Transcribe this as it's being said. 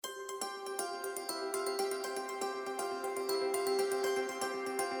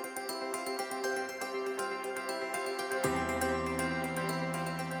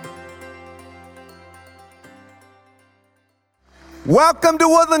Welcome to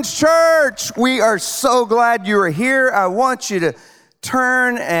Woodlands Church. We are so glad you are here. I want you to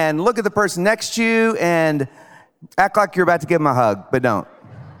turn and look at the person next to you and act like you're about to give them a hug, but don't.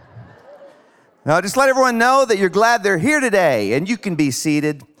 Now, just let everyone know that you're glad they're here today, and you can be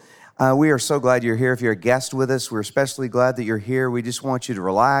seated. We are so glad you're here. If you're a guest with us, we're especially glad that you're here. We just want you to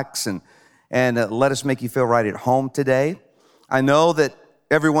relax and let us make you feel right at home today. I know that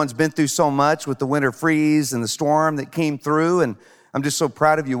everyone's been through so much with the winter freeze and the storm that came through, and I'm just so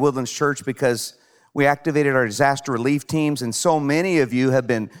proud of you, Woodlands Church, because we activated our disaster relief teams, and so many of you have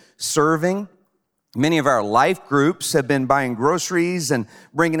been serving. Many of our life groups have been buying groceries and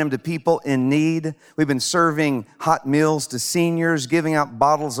bringing them to people in need. We've been serving hot meals to seniors, giving out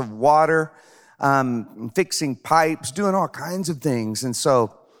bottles of water, fixing pipes, doing all kinds of things. And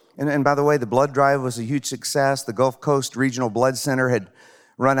so, and by the way, the blood drive was a huge success. The Gulf Coast Regional Blood Center had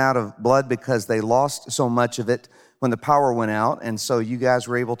run out of blood because they lost so much of it when the power went out. And so you guys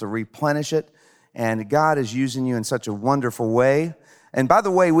were able to replenish it. And God is using you in such a wonderful way. And by the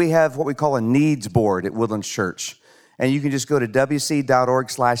way, we have what we call a needs board at Woodlands Church. And you can just go to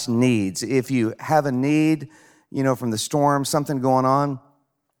wc.org/needs. If you have a need, from the storm, something going on,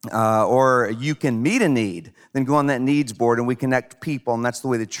 or you can meet a need, then go on that needs board and we connect people. And that's the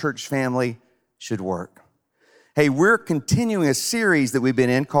way the church family should work. Hey, we're continuing a series that we've been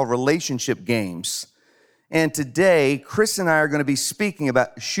in called Relationship Games. And today, Chris and I are going to be speaking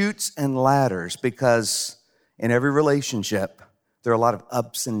about chutes and ladders, because in every relationship, there are a lot of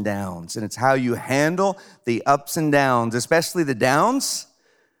ups and downs. And it's how you handle the ups and downs, especially the downs,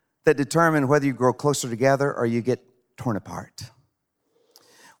 that determine whether you grow closer together or you get torn apart.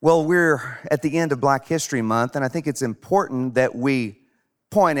 Well, we're at the end of Black History Month, and I think it's important that we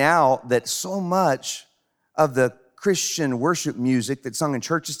point out that so much of the Christian worship music that's sung in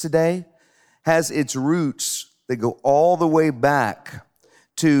churches today has its roots that go all the way back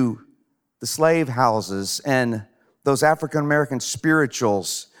to the slave houses and those African-American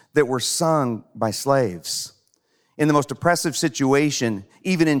spirituals that were sung by slaves. In the most oppressive situation,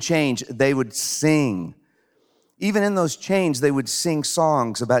 even in chains, they would sing. Even in those chains, they would sing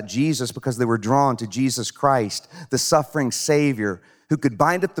songs about Jesus because they were drawn to Jesus Christ, the suffering Savior who could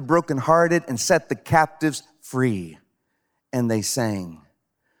bind up the brokenhearted and set the captives free. And they sang.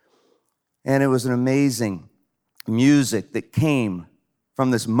 And it was an amazing music that came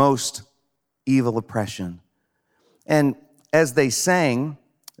from this most evil oppression. And as they sang,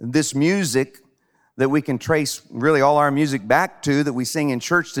 this music that we can trace really all our music back to, that we sing in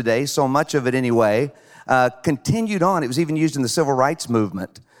church today, so much of it anyway, continued on. It was even used in the civil rights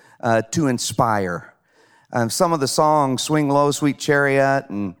movement to inspire. Some of the songs, Swing Low, Sweet Chariot,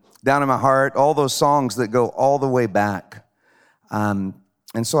 and Down in My Heart, all those songs that go all the way back.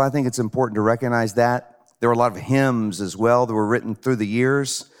 And so I think it's important to recognize that. There were a lot of hymns as well that were written through the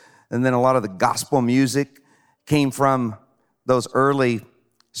years. And then a lot of the gospel music came from those early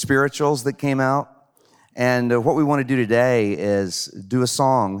spirituals that came out. And what we want to do today is do a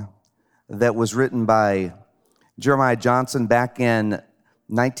song that was written by Jeremiah Johnson back in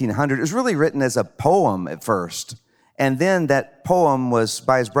 1900. It was really written as a poem at first. And then that poem was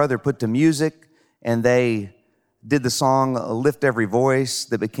by his brother put to music, and they did the song Lift Every Voice,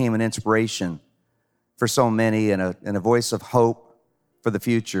 that became an inspiration for so many and a voice of hope for the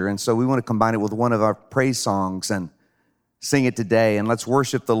future. And so we want to combine it with one of our praise songs and sing it today. And let's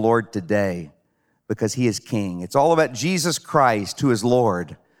worship the Lord today because he is King. It's all about Jesus Christ, who is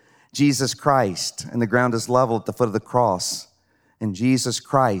Lord. Jesus Christ, and the ground is level at the foot of the cross. And Jesus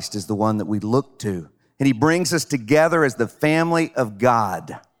Christ is the one that we look to. And he brings us together as the family of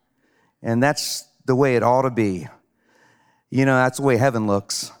God. And that's the way it ought to be. That's the way heaven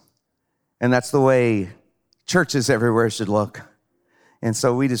looks. And that's the way churches everywhere should look. And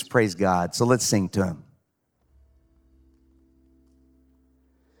so we just praise God. So let's sing to him.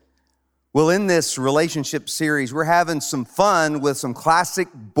 Well, in this relationship series, we're having some fun with some classic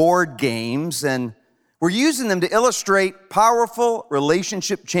board games, and we're using them to illustrate powerful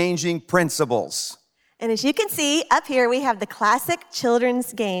relationship-changing principles. And as you can see up here, we have the classic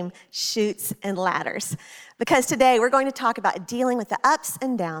children's game, Chutes and Ladders. Because today we're going to talk about dealing with the ups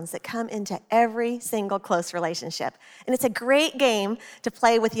and downs that come into every single close relationship. And it's a great game to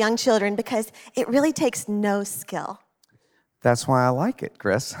play with young children because it really takes no skill. That's why I like it,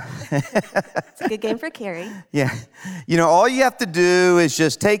 Chris. It's a good game for Carrie. Yeah. All you have to do is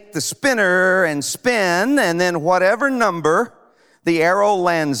just take the spinner and spin, and then whatever number the arrow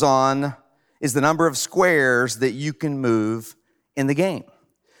lands on is the number of squares that you can move in the game.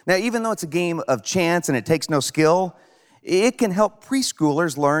 Now, even though it's a game of chance and it takes no skill, it can help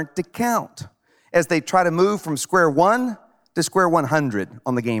preschoolers learn to count as they try to move from square one to square 100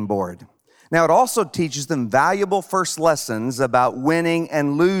 on the game board. Now, it also teaches them valuable first lessons about winning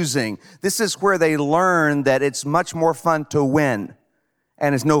and losing. This is where they learn that it's much more fun to win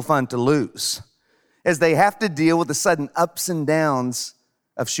and it's no fun to lose, as they have to deal with the sudden ups and downs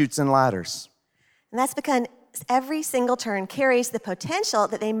of Chutes and Ladders. And that's because every single turn carries the potential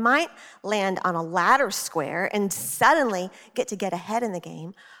that they might land on a ladder square and suddenly get ahead in the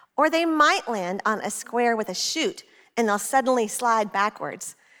game, or they might land on a square with a chute and they'll suddenly slide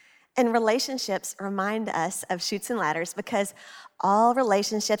backwards. And relationships remind us of Chutes and Ladders because all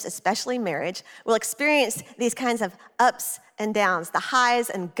relationships, especially marriage, will experience these kinds of ups and downs, the highs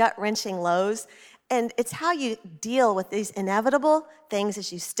and gut-wrenching lows. And it's how you deal with these inevitable things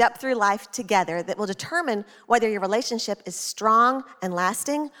as you step through life together that will determine whether your relationship is strong and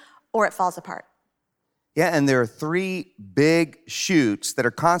lasting or it falls apart. Yeah, and there are 3 big chutes that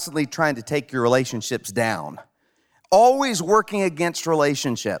are constantly trying to take your relationships down. Always working against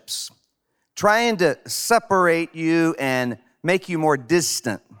relationships, trying to separate you and make you more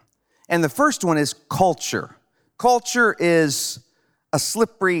distant. And the first one is culture. Culture is a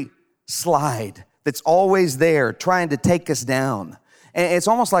slippery slide that's always there trying to take us down. And it's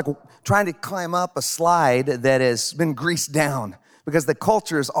almost like trying to climb up a slide that has been greased down because the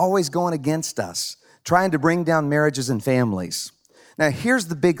culture is always going against us, trying to bring down marriages and families. Now, here's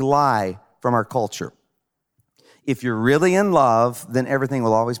the big lie from our culture. If you're really in love, then everything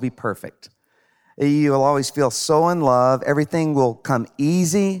will always be perfect. You will always feel so in love, everything will come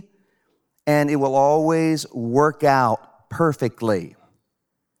easy, and it will always work out perfectly.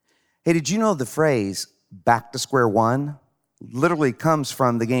 Hey, did you know the phrase, back to square one, literally comes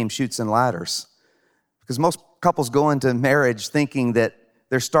from the game Chutes and Ladders? Because most couples go into marriage thinking that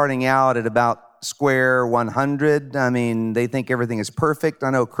they're starting out at about square 100. I mean, they think everything is perfect.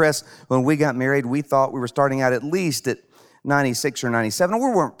 I know, Chris, when we got married, we thought we were starting out at least at 96 or 97. We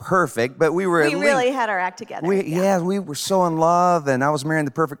weren't perfect, but we were really had our act together. We were so in love, and I was marrying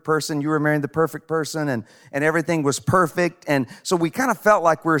the perfect person. You were marrying the perfect person, and everything was perfect. And so we kind of felt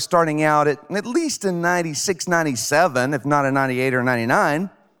like we were starting out at least in 96, 97, if not a 98 or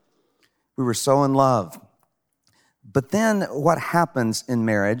 99. We were so in love. But then what happens in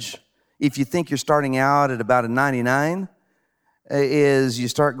marriage, if you think you're starting out at about a 99, is you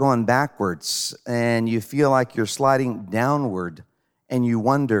start going backwards and you feel like you're sliding downward and you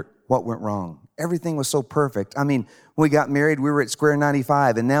wonder what went wrong. Everything was so perfect. I mean, when we got married, we were at square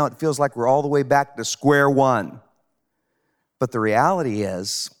 95, and now it feels like we're all the way back to square one. But the reality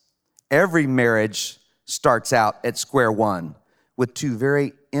is, every marriage starts out at square one with 2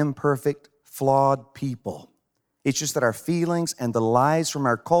 very imperfect, flawed people. It's just that our feelings and the lies from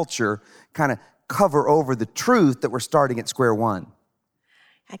our culture kind of cover over the truth that we're starting at square one.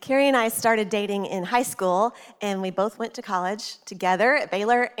 Carrie and I started dating in high school, and we both went to college together at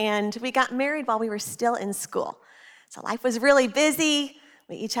Baylor, and we got married while we were still in school. So life was really busy.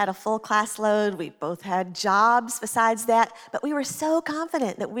 We each had a full class load. We both had jobs besides that, but we were so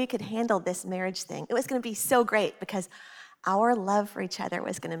confident that we could handle this marriage thing. It was going to be so great because our love for each other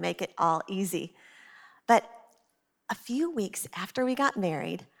was going to make it all easy. But a few weeks after we got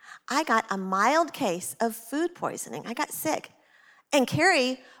married, I got a mild case of food poisoning. I got sick. And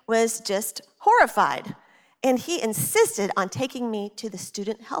Carrie was just horrified. And he insisted on taking me to the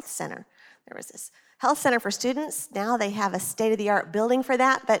student health center. There was this health center for students. Now they have a state-of-the-art building for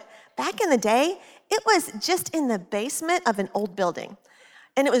that. But back in the day, it was just in the basement of an old building.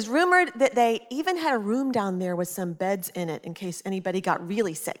 And it was rumored that they even had a room down there with some beds in it in case anybody got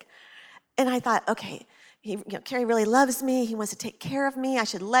really sick. And I thought, okay, Carrie really loves me. He wants to take care of me. I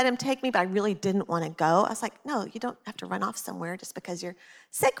should let him take me, but I really didn't want to go. I was like, no, you don't have to run off somewhere just because you're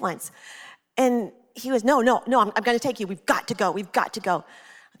sick once. And he was, no, I'm going to take you. We've got to go.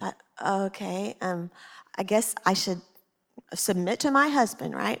 I thought, okay, I guess I should submit to my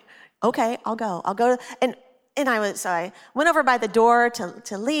husband, right? Okay, I'll go. And I went over by the door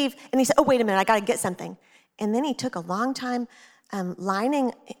to leave, and he said, oh, wait a minute, I got to get something. And then he took a long time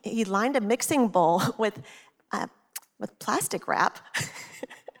he lined a mixing bowl with plastic wrap,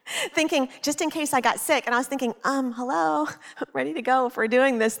 thinking, just in case I got sick. And I was thinking, hello, I'm ready to go if we're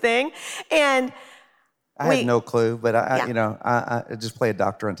doing this thing. And I had no clue, but I just play a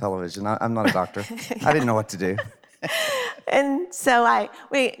doctor on television. I'm not a doctor. Yeah. I didn't know what to do. And so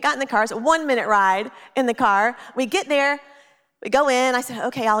we got in the car. It's a 1-minute ride in the car. We get there, we go in. I said,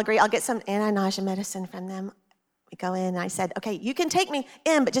 okay, I'll agree. I'll get some anti-nausea medicine from them. We go in, and I said, okay, you can take me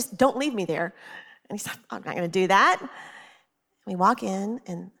in, but just don't leave me there. And he said, I'm not going to do that. We walk in,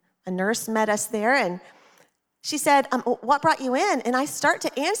 and a nurse met us there, and she said, what brought you in? And I start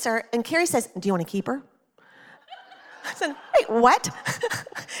to answer, and Carrie says, do you want to keep her? I said, wait, what?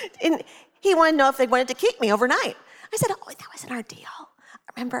 And he wanted to know if they wanted to keep me overnight. I said, oh, that wasn't our deal.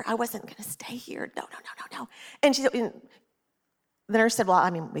 Remember, I wasn't going to stay here. No. And the nurse said, well, I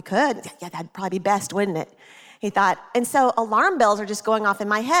mean, we could. Yeah, that'd probably be best, wouldn't it? He thought. And so alarm bells are just going off in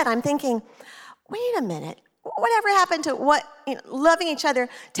my head. I'm thinking, wait a minute. Whatever happened to loving each other,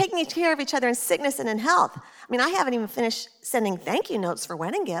 taking care of each other in sickness and in health? I mean, I haven't even finished sending thank you notes for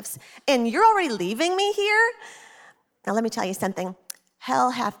wedding gifts, and you're already leaving me here? Now, let me tell you something. Hell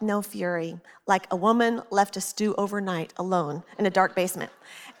hath no fury, like a woman left to stew overnight alone in a dark basement.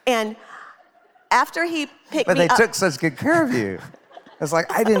 And after he picked me up... But they took such good care of you. It's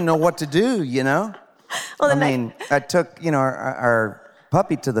like, I didn't know what to do, you know? Well, I took, our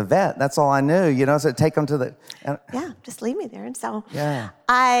puppy to the vet. That's all I knew, so take him to the... Yeah, just leave me there. And so yeah.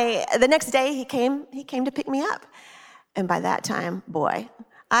 The next day he came to pick me up. And by that time, boy,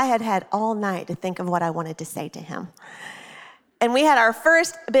 I had all night to think of what I wanted to say to him. And we had our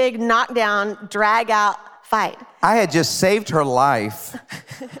first big knockdown, drag-out fight. I had just saved her life,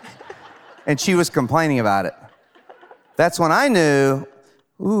 and she was complaining about it. That's when I knew,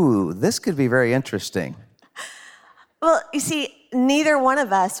 ooh, this could be very interesting. Well, you see, neither one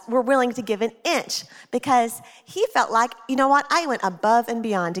of us were willing to give an inch because he felt like, you know what, I went above and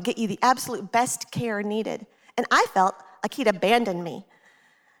beyond to get you the absolute best care needed. And I felt like he'd abandoned me.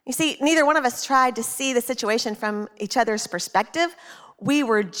 You see, neither one of us tried to see the situation from each other's perspective. We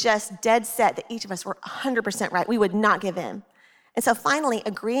were just dead set that each of us were 100% right. We would not give in. And so finally,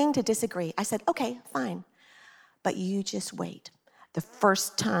 agreeing to disagree, I said, okay, fine. But you just wait. The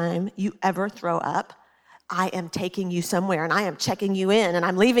first time you ever throw up, I am taking you somewhere and I am checking you in and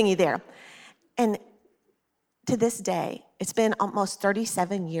I'm leaving you there. And to this day, it's been almost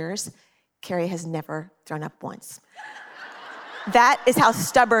 37 years, Carrie has never thrown up once. That is how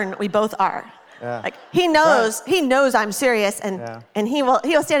stubborn we both are. Yeah. Like he knows I'm serious and he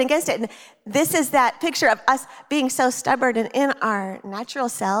will stand against it. And this is that picture of us being so stubborn, and in our natural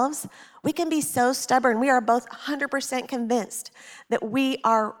selves, we can be so stubborn. We are both 100% convinced that we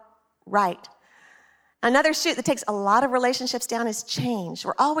are right. Another shoot that takes a lot of relationships down is change.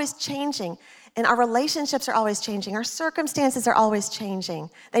 We're always changing, and our relationships are always changing. Our circumstances are always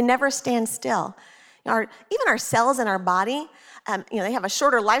changing. They never stand still. Even our cells in our body, they have a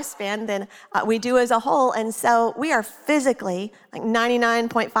shorter lifespan than we do as a whole, and so we are physically like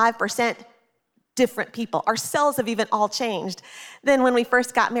 99.5% different people. Our cells have even all changed than when we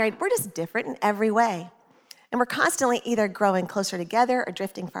first got married. We're just different in every way, and we're constantly either growing closer together or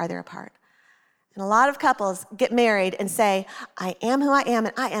drifting farther apart. And a lot of couples get married and say, I am who I am,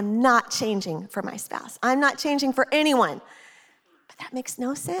 and I am not changing for my spouse. I'm not changing for anyone. But that makes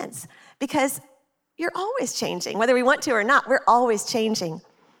no sense because you're always changing. Whether we want to or not, we're always changing.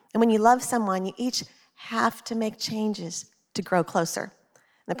 And when you love someone, you each have to make changes to grow closer.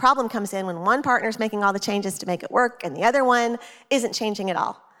 And the problem comes in when one partner's making all the changes to make it work and the other one isn't changing at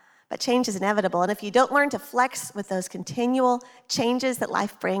all. But change is inevitable. And if you don't learn to flex with those continual changes that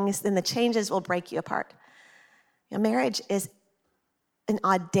life brings, then the changes will break you apart. Marriage is an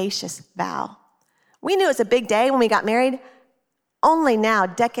audacious vow. We knew it was a big day when we got married. Only now,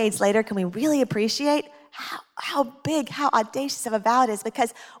 decades later, can we really appreciate how big, how audacious of a vow it is,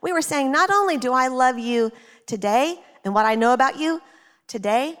 because we were saying, not only do I love you today and what I know about you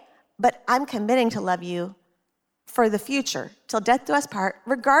today, but I'm committing to love you for the future, till death do us part,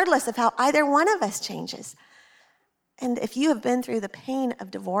 regardless of how either one of us changes. And if you have been through the pain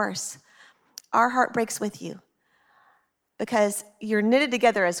of divorce, our heart breaks with you because you're knitted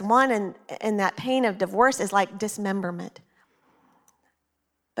together as one, and that pain of divorce is like dismemberment.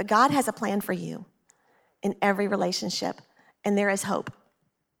 But God has a plan for you in every relationship, and there is hope.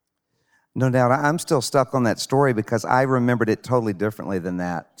 No doubt. I'm still stuck on that story because I remembered it totally differently than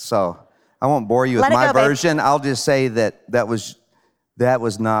that. So I won't bore you with my version. I'll just say that was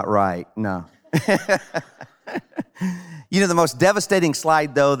not right. No. The most devastating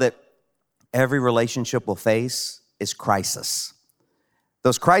slide, though, that every relationship will face is crisis.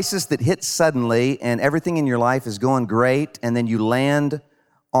 Those crises that hit suddenly and everything in your life is going great, and then you land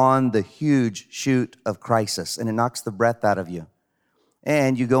on the huge chute of crisis, and it knocks the breath out of you.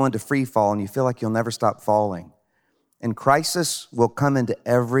 And you go into free fall, and you feel like you'll never stop falling. And crisis will come into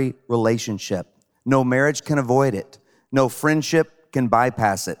every relationship. No marriage can avoid it. No friendship can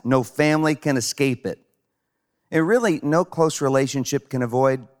bypass it. No family can escape it. And really, no close relationship can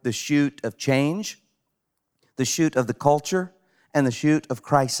avoid the chute of change, the chute of the culture, and the chute of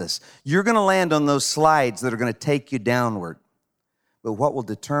crisis. You're going to land on those slides that are going to take you downward. But what will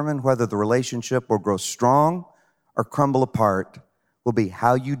determine whether the relationship will grow strong or crumble apart will be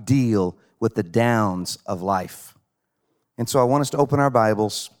how you deal with the downs of life. And so I want us to open our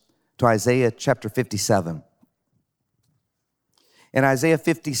Bibles to Isaiah chapter 57. In Isaiah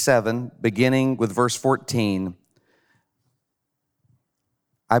 57, beginning with verse 14,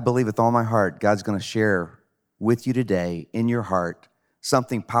 I believe with all my heart God's going to share with you today in your heart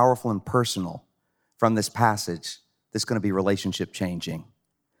something powerful and personal from this passage that's going to be relationship changing.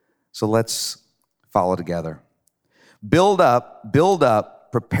 So let's follow together. Build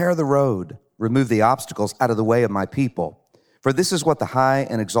up, prepare the road, remove the obstacles out of the way of my people. For this is what the high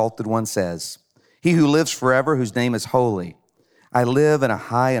and exalted one says, he who lives forever, whose name is holy. I live in a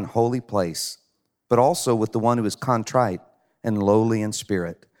high and holy place, but also with the one who is contrite and lowly in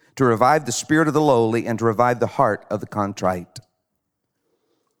spirit, to revive the spirit of the lowly and to revive the heart of the contrite.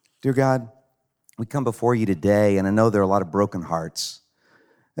 Dear God, we come before you today, and I know there are a lot of broken hearts.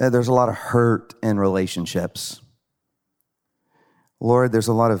 There's a lot of hurt in relationships. Lord, there's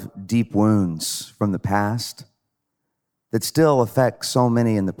a lot of deep wounds from the past that still affect so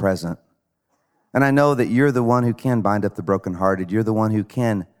many in the present. And I know that you're the one who can bind up the brokenhearted. You're the one who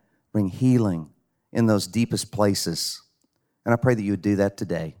can bring healing in those deepest places. And I pray that you would do that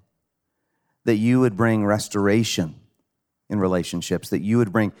today, that you would bring restoration in relationships, that you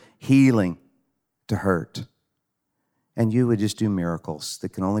would bring healing to hurt, and you would just do miracles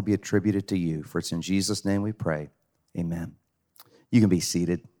that can only be attributed to you. For it's in Jesus' name we pray. Amen. You can be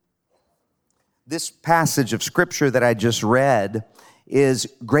seated. This passage of scripture that I just read is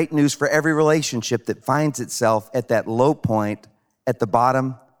great news for every relationship that finds itself at that low point at the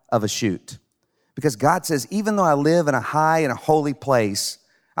bottom of a chute. Because God says, even though I live in a high and a holy place,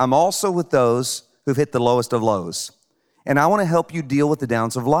 I'm also with those who've hit the lowest of lows. And I want to help you deal with the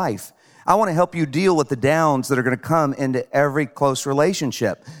downs of life. I want to help you deal with the downs that are going to come into every close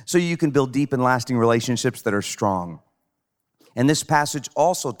relationship so you can build deep and lasting relationships that are strong. And this passage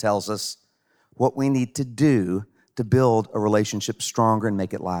also tells us what we need to do to build a relationship stronger and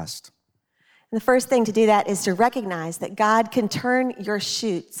make it last. And the first thing to do that is to recognize that God can turn your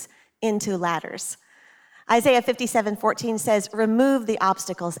chutes into ladders. Isaiah 57:14 says, remove the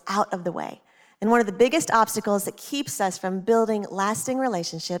obstacles out of the way. And one of the biggest obstacles that keeps us from building lasting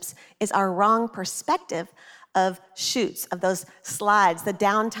relationships is our wrong perspective of chutes, of those slides, the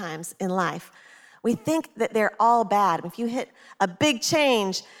down times in life. We think that they're all bad. If you hit a big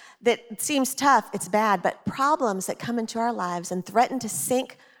change that seems tough, it's bad. But problems that come into our lives and threaten to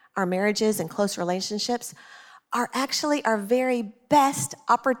sink our marriages and close relationships are actually our very best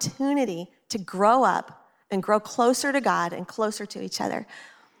opportunity to grow up and grow closer to God and closer to each other.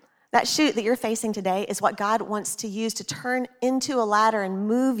 That chute that you're facing today is what God wants to use to turn into a ladder and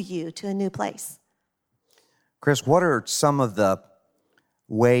move you to a new place. Chris, what are some of the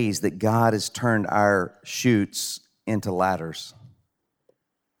ways that God has turned our chutes into ladders?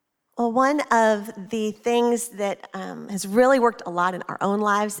 Well, one of the things that has really worked a lot in our own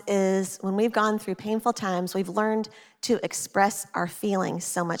lives is when we've gone through painful times, we've learned to express our feelings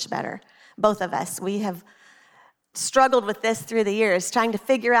so much better. Both of us, we have struggled with this through the years, trying to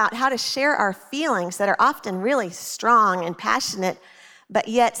figure out how to share our feelings that are often really strong and passionate, but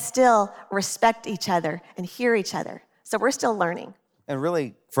yet still respect each other and hear each other. So we're still learning. And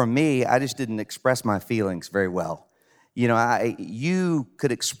really, for me, I just didn't express my feelings very well. You know, you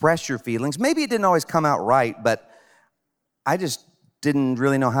could express your feelings. Maybe it didn't always come out right, but I just didn't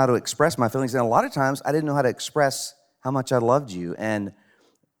really know how to express my feelings. And a lot of times, I didn't know how to express how much I loved you. And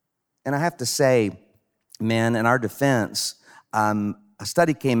I have to say, men, in our defense, a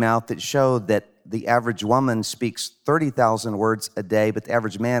study came out that showed that the average woman speaks 30,000 words a day, but the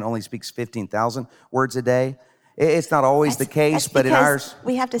average man only speaks 15,000 words a day. It's not always the case, but in ours,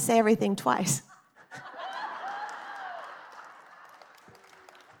 we have to say everything twice.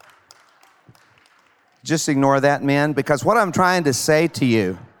 Just ignore that, men, because what I'm trying to say to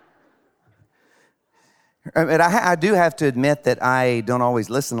you, and I do have to admit that I don't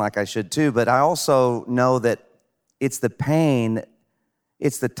always listen like I should too, but I also know that it's the pain,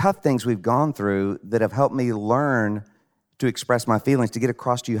 it's the tough things we've gone through that have helped me learn to express my feelings, to get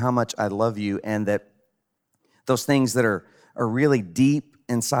across to you how much I love you, and that those things that are really deep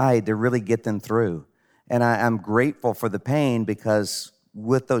inside, to really get them through. And I'm grateful for the pain, because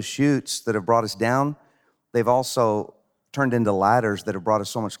with those chutes that have brought us down, they've also turned into ladders that have brought us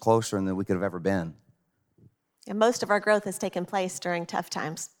so much closer than we could have ever been. And most of our growth has taken place during tough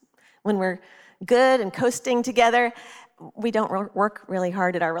times. When we're good and coasting together, we don't work really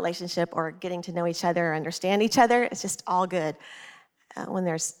hard at our relationship or getting to know each other or understand each other. It's just all good. When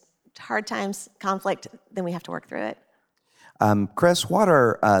there's hard times, conflict, then we have to work through it. Chris, what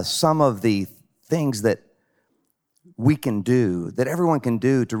are some of the things that we can do, that everyone can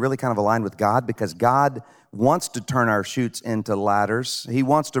do to really kind of align with God, because God wants to turn our chutes into ladders. He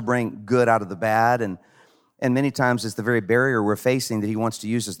wants to bring good out of the bad, and many times it's the very barrier we're facing that he wants to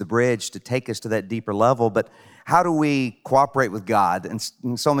use as the bridge to take us to that deeper level. But how do we cooperate with God? And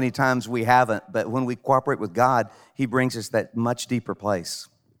so many times we haven't, but when we cooperate with God, he brings us that much deeper place.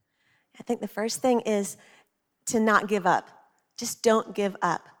 I think the first thing is to not give up. Just don't give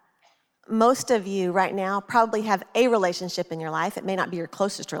up. Most of you right now probably have a relationship in your life. It may not be your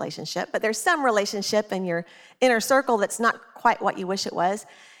closest relationship, but there's some relationship in your inner circle that's not quite what you wish it was.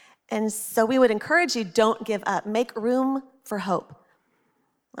 And so we would encourage you, don't give up. Make room for hope.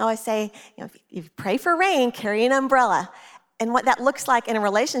 I always say, if you pray for rain, carry an umbrella. And what that looks like in a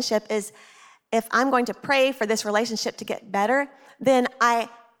relationship is, if I'm going to pray for this relationship to get better, then I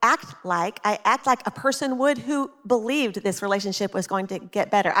act like a person would who believed this relationship was going to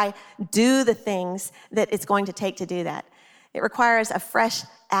get better. I do the things that it's going to take to do that. It requires a fresh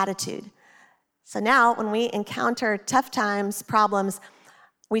attitude. So now when we encounter tough times, problems,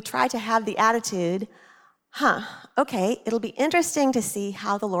 we try to have the attitude, okay, it'll be interesting to see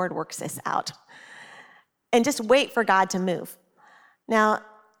how the Lord works this out. And just wait for God to move. Now,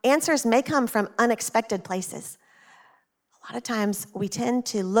 answers may come from unexpected places. A lot of times we tend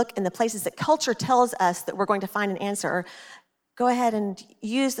to look in the places that culture tells us that we're going to find an answer, or go ahead and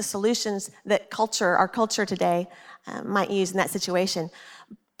use the solutions that our culture today might use in that situation.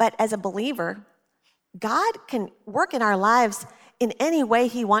 But as a believer, God can work in our lives in any way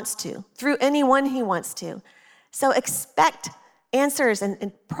he wants to, through anyone he wants to. So expect answers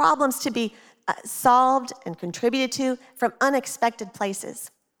and problems to be solved and contributed to from unexpected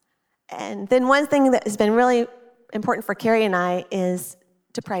places. And then one thing that has been really important for Carrie and I is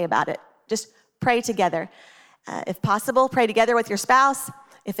to pray about it. Just pray together. If possible, pray together with your spouse.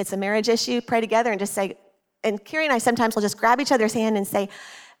 If it's a marriage issue, pray together and just say, and Carrie and I sometimes will just grab each other's hand and say,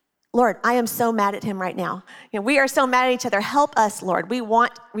 Lord, I am so mad at him right now. We are so mad at each other. Help us, Lord. We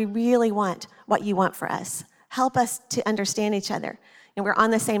really want what you want for us. Help us to understand each other. And we're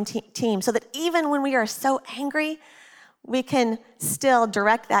on the same team, so that even when we are so angry, we can still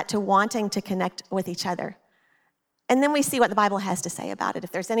direct that to wanting to connect with each other. And then we see what the Bible has to say about it.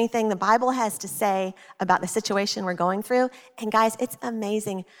 If there's anything the Bible has to say about the situation we're going through, and guys, it's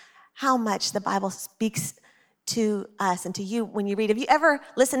amazing how much the Bible speaks to us and to you when you read. Have you ever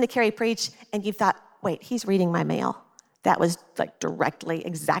listened to Carrie preach and you've thought, wait, he's reading my mail? That was like directly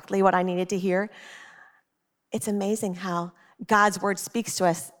exactly what I needed to hear. It's amazing how God's word speaks to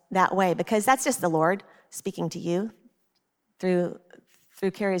us that way, because that's just the Lord speaking to you through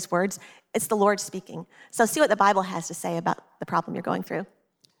Carrie's words. It's the Lord speaking. So see what the Bible has to say about the problem you're going through.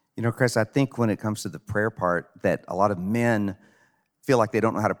 Chris, I think when it comes to the prayer part, that a lot of men feel like they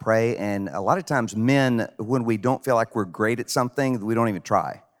don't know how to pray. And a lot of times men, when we don't feel like we're great at something, we don't even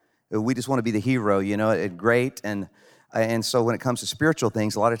try. We just want to be the hero, great. And so when it comes to spiritual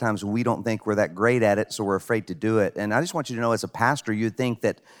things, a lot of times we don't think we're that great at it, so we're afraid to do it. And I just want you to know, as a pastor, you'd think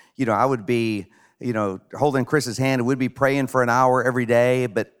that, I would be, holding Chris's hand, and we'd be praying for an hour every day,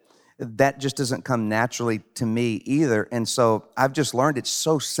 but that just doesn't come naturally to me either. And so I've just learned it's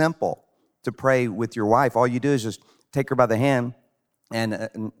so simple to pray with your wife. All you do is just take her by the hand.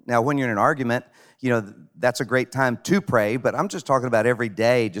 And now when you're in an argument, that's a great time to pray, but I'm just talking about every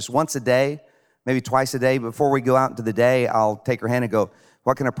day, just once a day, maybe twice a day. Before we go out into the day, I'll take her hand and go,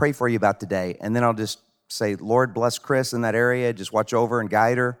 what can I pray for you about today? And then I'll just say, Lord, bless Chris in that area. Just watch over and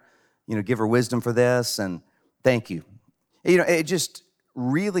guide her, give her wisdom for this, and thank you. It just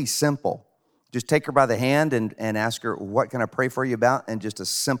really simple. Just take her by the hand and ask her, what can I pray for you about? And just a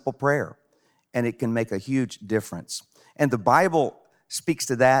simple prayer. And it can make a huge difference. And the Bible speaks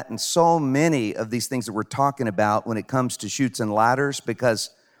to that and so many of these things that we're talking about when it comes to chutes and ladders, because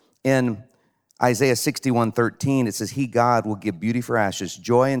in Isaiah 61:13, it says, He, God, will give beauty for ashes,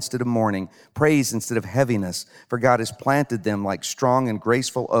 joy instead of mourning, praise instead of heaviness, for God has planted them like strong and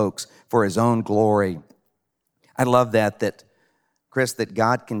graceful oaks for His own glory. I love that Chris, that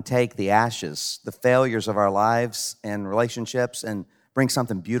God can take the ashes, the failures of our lives and relationships, and bring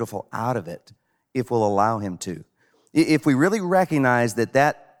something beautiful out of it if we'll allow Him to. If we really recognize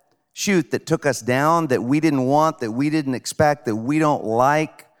that chute that took us down, that we didn't want, that we didn't expect, that we don't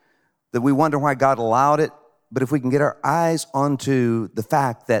like, that we wonder why God allowed it, but if we can get our eyes onto the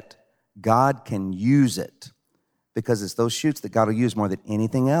fact that God can use it, because it's those chutes that God will use more than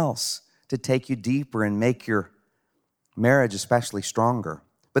anything else to take you deeper and make your marriage especially stronger.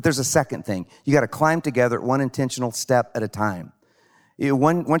 But there's a second thing. You got to climb together one intentional step at a time.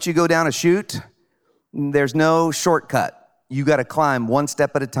 Once you go down a chute, there's no shortcut. You got to climb one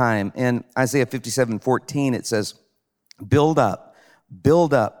step at a time. In Isaiah 57:14, it says, build up,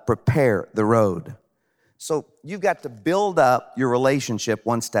 prepare the road. So you've got to build up your relationship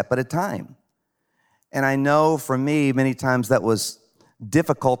one step at a time. And I know for me, many times that was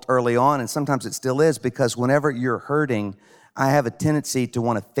difficult early on, and sometimes it still is, because whenever you're hurting, I have a tendency to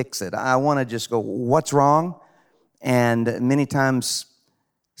want to fix it. I want to just go, what's wrong? And many times,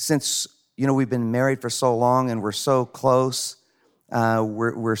 since we've been married for so long and we're so close,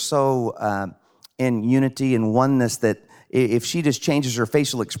 we're so in unity and oneness that if she just changes her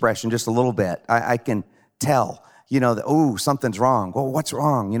facial expression just a little bit, I can tell, that, oh, something's wrong. Well, what's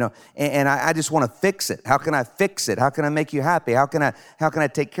wrong? And I just want to fix it. How can I fix it? How can I make you happy? How can I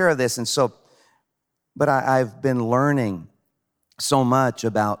take care of this? And so, but I've been learning so much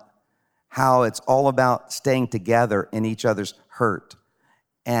about how it's all about staying together in each other's hurt.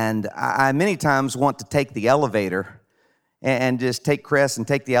 And I many times want to take the elevator and just take Chris and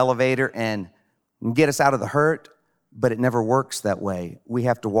take the elevator and get us out of the hurt, but it never works that way. We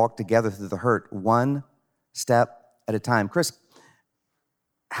have to walk together through the hurt one step at a time. Chris,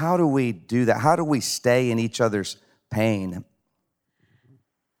 how do we do that? How do we stay in each other's pain?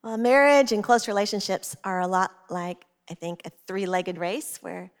 Well, marriage and close relationships are a lot like, I think, a three-legged race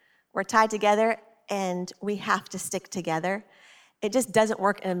where we're tied together and we have to stick together. It just doesn't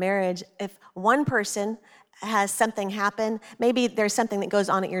work in a marriage if one person has something happen. Maybe there's something that goes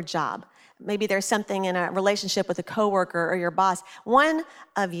on at your job. Maybe there's something in a relationship with a coworker or your boss. One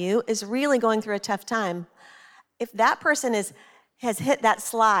of you is really going through a tough time. If that person has hit that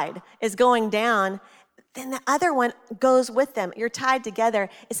slide, is going down, then the other one goes with them. You're tied together.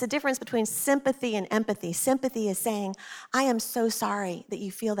 It's the difference between sympathy and empathy. Sympathy is saying, I am so sorry that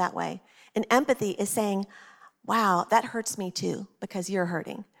you feel that way. And empathy is saying, wow, that hurts me too because you're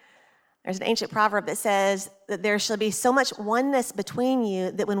hurting. There's an ancient proverb that says that there shall be so much oneness between you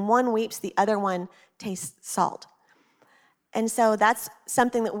that when one weeps, the other one tastes salt. And so that's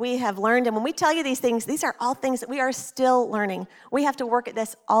something that we have learned. And when we tell you these things, these are all things that we are still learning. We have to work at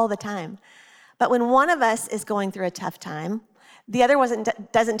this all the time. But when one of us is going through a tough time, the other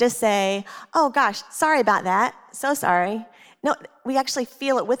doesn't just say, oh gosh, sorry about that, so sorry. No, we actually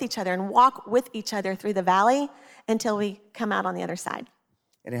feel it with each other and walk with each other through the valley until we come out on the other side.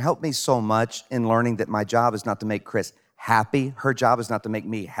 And it helped me so much in learning that my job is not to make Chris happy. Her job is not to make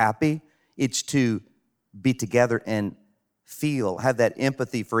me happy. It's to be together and have that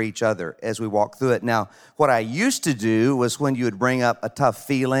empathy for each other as we walk through it. Now, what I used to do was when you would bring up a tough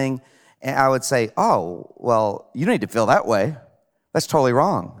feeling, and I would say, oh, well, you don't need to feel that way. That's totally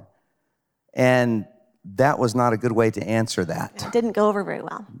wrong. And that was not a good way to answer that. It didn't go over very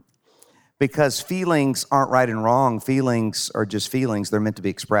well. Because feelings aren't right and wrong. Feelings are just feelings. They're meant to be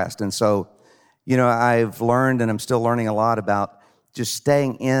expressed. And so, I've learned, and I'm still learning a lot about just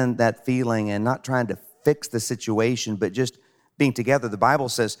staying in that feeling and not trying to fix the situation, but just being together. The Bible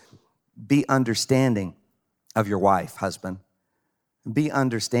says, be understanding of your wife, husband. Be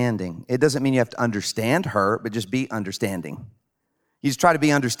understanding. It doesn't mean you have to understand her, but just be understanding. You just try to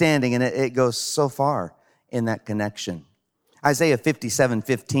be understanding, and it goes so far in that connection. Isaiah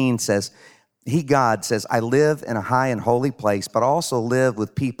 57:15 says, God says, I live in a high and holy place, but also live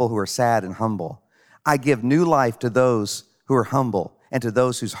with people who are sad and humble. I give new life to those who are humble and to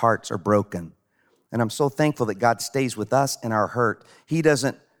those whose hearts are broken. And I'm so thankful that God stays with us in our hurt. He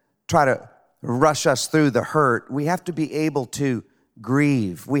doesn't try to rush us through the hurt. We have to be able to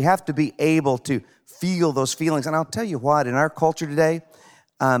grieve. We have to be able to feel those feelings. And I'll tell you what, in our culture today,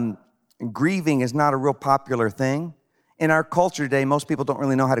 grieving is not a real popular thing. In our culture today, most people don't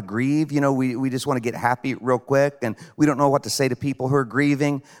really know how to grieve. We just want to get happy real quick, and we don't know what to say to people who are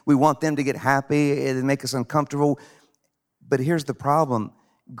grieving. We want them to get happy. It make us uncomfortable. But here's the problem.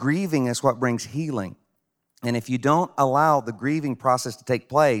 Grieving is what brings healing. And if you don't allow the grieving process to take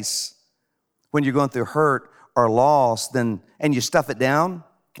place when you're going through hurt or loss, and you stuff it down,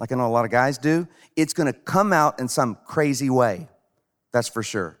 like I know a lot of guys do, it's going to come out in some crazy way. That's for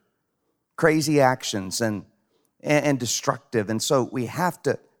sure. Crazy actions and destructive. And so we have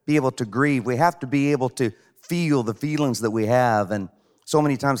to be able to grieve. We have to be able to feel the feelings that we have. And so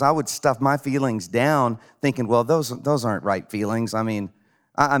many times I would stuff my feelings down thinking, well, those aren't right feelings. I mean,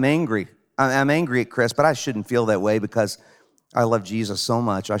 I'm angry. I'm angry at Chris, but I shouldn't feel that way because I love Jesus so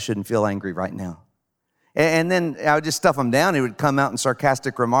much. I shouldn't feel angry right now. And then I would just stuff them down. It would come out in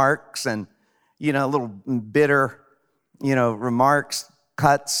sarcastic remarks and, little bitter, remarks,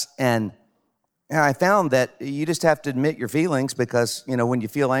 cuts. And I found that you just have to admit your feelings because, when you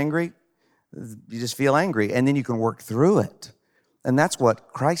feel angry, you just feel angry. And then you can work through it. And that's what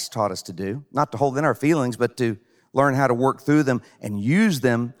Christ taught us to do, not to hold in our feelings, but to learn how to work through them and use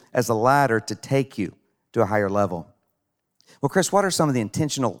them as a ladder to take you to a higher level. Well, Chris, what are some of the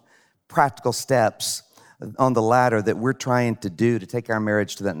intentional, practical steps on the ladder that we're trying to do to take our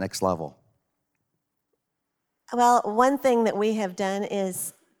marriage to that next level? Well, one thing that we have done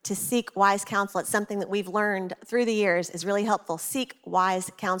is to seek wise counsel. It's something that we've learned through the years is really helpful. Seek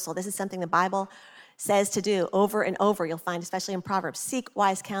wise counsel. This is something the Bible says to do over and over. You'll find, especially in Proverbs, seek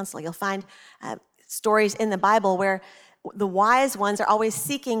wise counsel. You'll find stories in the Bible where the wise ones are always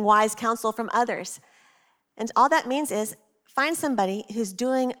seeking wise counsel from others. And all that means is find somebody who's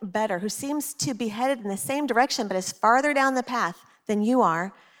doing better, who seems to be headed in the same direction but is farther down the path than you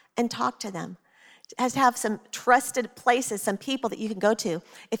are, and talk to them. Has to have some trusted places, some people that you can go to.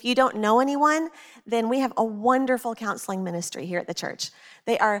 If you don't know anyone, then we have a wonderful counseling ministry here at the church.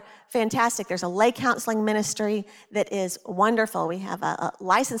 They are fantastic. There's a lay counseling ministry that is wonderful. We have a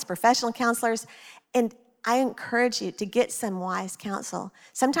licensed professional counselors, and I encourage you to get some wise counsel.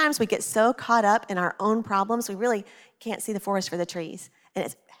 Sometimes we get so caught up in our own problems, we really can't see the forest for the trees, and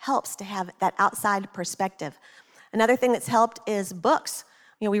it helps to have that outside perspective. Another thing that's helped is books.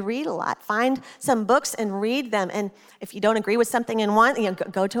 We read a lot. Find some books and read them. And if you don't agree with something in one,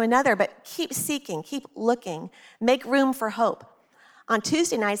 go to another. But keep seeking, keep looking. Make room for hope. On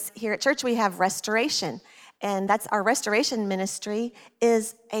Tuesday nights here at church, we have restoration. And that's our restoration ministry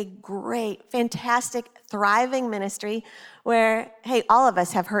is a great, fantastic, thriving ministry where, hey, all of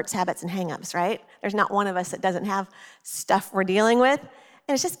us have hurts, habits, and hang-ups, right? There's not one of us that doesn't have stuff we're dealing with.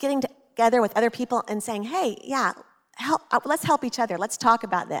 And it's just getting together with other people and saying, hey, yeah, let's help each other. Let's talk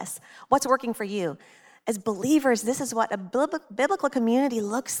about this. What's working for you? As believers, this is what a biblical community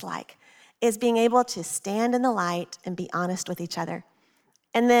looks like, is being able to stand in the light and be honest with each other.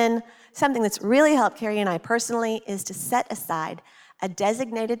 And then something that's really helped Carrie and I personally is to set aside a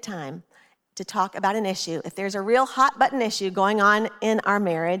designated time to talk about an issue. If there's a real hot button issue going on in our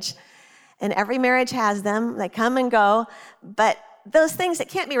marriage, and every marriage has them, they come and go, but those things that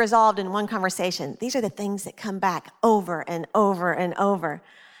can't be resolved in one conversation, these are the things that come back over and over and over.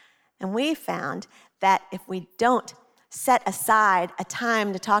 And we found that if we don't set aside a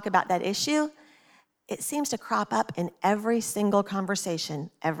time to talk about that issue, it seems to crop up in every single conversation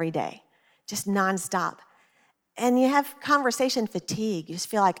every day, just nonstop. And you have conversation fatigue. You just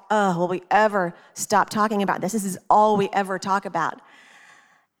feel like, oh, will we ever stop talking about this? This is all we ever talk about.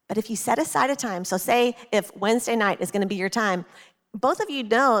 But if you set aside a time, so say if Wednesday night is going to be your time, both of you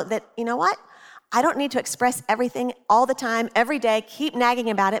know that, you know what? I don't need to express everything all the time, every day, keep nagging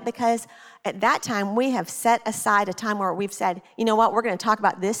about it, because at that time we have set aside a time where we've said, you know what? We're going to talk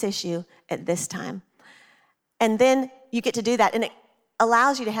about this issue at this time. And then you get to do that, and it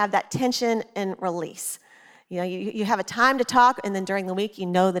allows you to have that tension and release. You have a time to talk, and then during the week, you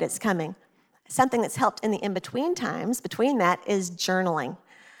know that it's coming. Something that's helped in the in-between times, between that, is journaling.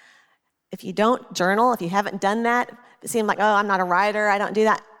 If you don't journal, if you haven't done that, it seems like, oh, I'm not a writer, I don't do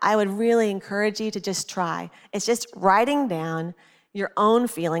that, I would really encourage you to just try. It's just writing down your own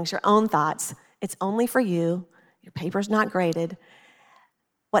feelings, your own thoughts. It's only for you. Your paper's not graded.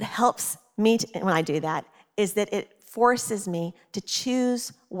 What helps me when I do that is that it forces me to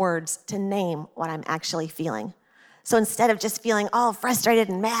choose words to name what I'm actually feeling. So instead of just feeling all frustrated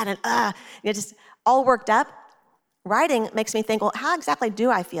and mad and just all worked up, writing makes me think, well, how exactly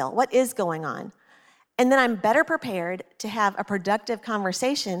do I feel? What is going on? And then I'm better prepared to have a productive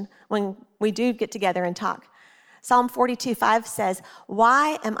conversation when we do get together and talk. Psalm 42:5 says,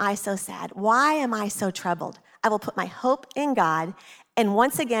 why am I so sad? Why am I so troubled? I will put my hope in God, and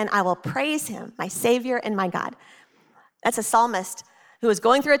once again, I will praise him, my Savior and my God. That's a psalmist who is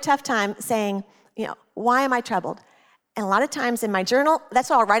going through a tough time saying, why am I troubled? And a lot of times in my journal, that's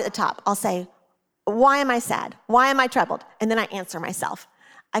what I'll write at the top. I'll say, why am I sad? Why am I troubled? And then I answer myself.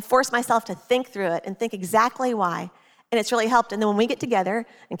 I force myself to think through it and think exactly why. And it's really helped. And then when we get together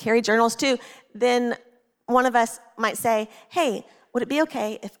and carry journals too, then one of us might say, hey, would it be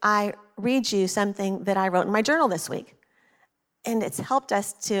okay if I read you something that I wrote in my journal this week? And it's helped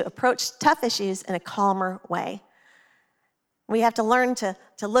us to approach tough issues in a calmer way. We have to learn to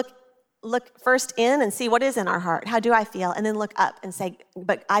look first in and see what is in our heart. How do I feel? And then look up and say,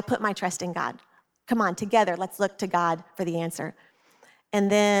 but I put my trust in God. Come on, together, let's look to God for the answer. And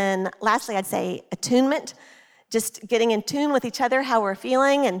then lastly, I'd say attunement, just getting in tune with each other, how we're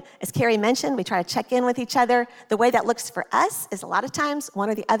feeling. And as Carrie mentioned, we try to check in with each other. The way that looks for us is a lot of times one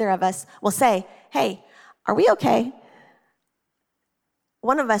or the other of us will say, hey, are we okay?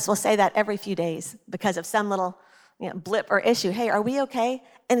 One of us will say that every few days because of some little blip or issue. Hey, are we okay?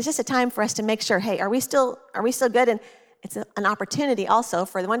 And it's just a time for us to make sure, hey, are we still good? And it's an opportunity also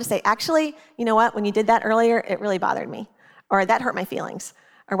for the one to say, actually, you know what? When you did that earlier, it really bothered me, or that hurt my feelings,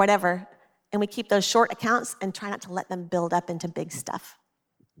 or whatever. And we keep those short accounts and try not to let them build up into big stuff.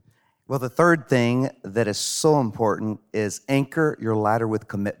 Well, the third thing that is so important is anchor your ladder with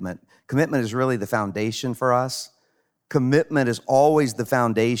commitment. Commitment is really the foundation for us. Commitment is always the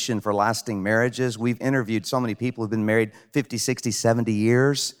foundation for lasting marriages. We've interviewed so many people who've been married 50, 60, 70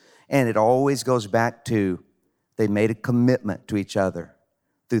 years, and it always goes back to they made a commitment to each other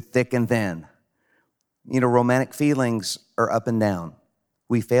through thick and thin. You know, romantic feelings are up and down.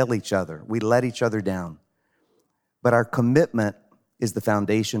 We fail each other. We let each other down. But our commitment is the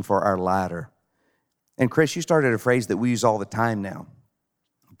foundation for our ladder. And Chris, you started a phrase that we use all the time now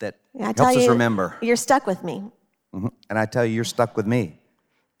that helps us remember. You're stuck with me. Mm-hmm. And I tell you, you're stuck with me.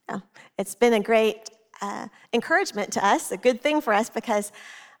 Yeah. It's been a great encouragement to us, a good thing for us, because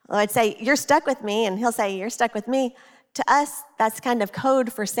I'd say, you're stuck with me, and he'll say, you're stuck with me. To us, that's kind of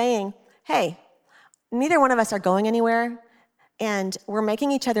code for saying, hey, neither one of us are going anywhere, and we're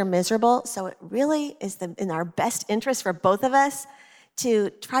making each other miserable, so it really is in our best interest for both of us to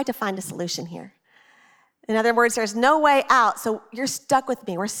try to find a solution here. In other words, there's no way out, so you're stuck with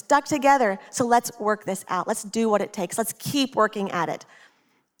me. We're stuck together, so let's work this out. Let's do what it takes. Let's keep working at it.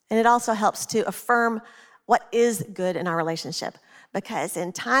 And it also helps to affirm what is good in our relationship, because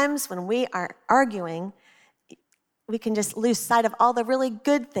in times when we are arguing, we can just lose sight of all the really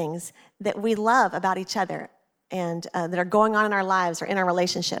good things that we love about each other and that are going on in our lives or in our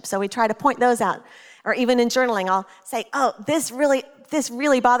relationship. So we try to point those out. Or even in journaling, I'll say, oh, this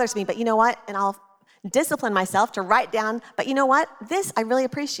really bothers me, but you know what? And I'll discipline myself to write down, but you know what? This I really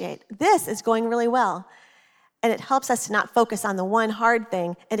appreciate. This is going really well. And it helps us to not focus on the one hard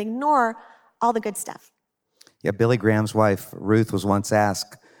thing and ignore all the good stuff. Yeah, Billy Graham's wife, Ruth, was once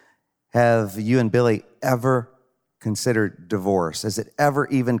asked, have you and Billy ever considered divorce? Has it ever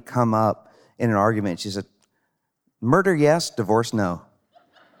even come up in an argument? She said, murder, yes. Divorce, no.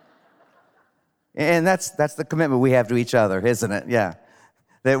 And that's the commitment we have to each other, isn't it? Yeah.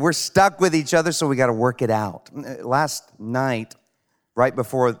 That we're stuck with each other, so we got to work it out. Last night, right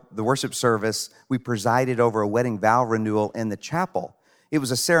before the worship service, we presided over a wedding vow renewal in the chapel. It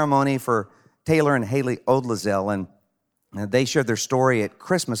was a ceremony for Taylor and Haley Odlazel, and they shared their story at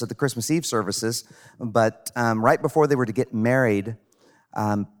Christmas, at the Christmas Eve services. But right before they were to get married,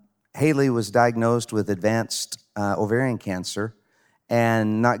 Haley was diagnosed with advanced ovarian cancer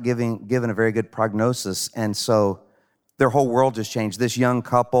and not given a very good prognosis. And so their whole world just changed. This young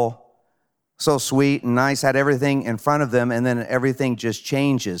couple, so sweet and nice, had everything in front of them, and then everything just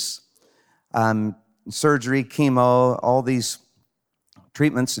changes. Surgery, chemo, all these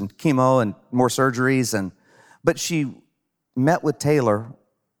treatments and chemo and more surgeries. But she met with Taylor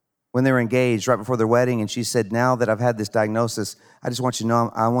when they were engaged right before their wedding, and she said, now that I've had this diagnosis, I just want you to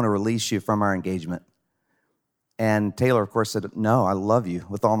know I want to release you from our engagement. And Taylor, of course, said, no, I love you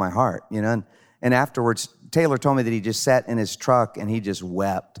with all my heart, you know. And afterwards, Taylor told me that he just sat in his truck and he just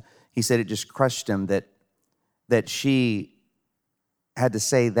wept. He said it just crushed him that she had to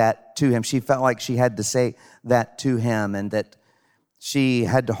say that to him. She felt like she had to say that to him, and that she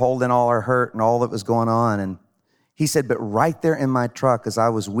had to hold in all her hurt and all that was going on. And he said, but right there in my truck as I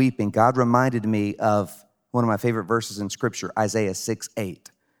was weeping, God reminded me of one of my favorite verses in Scripture, Isaiah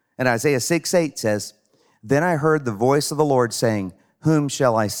 6:8. And Isaiah 6:8 says, then I heard the voice of the Lord saying, whom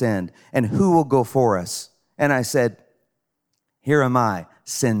shall I send? And who will go for us? And I said, here am I,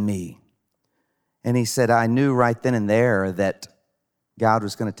 send me. And he said, I knew right then and there that God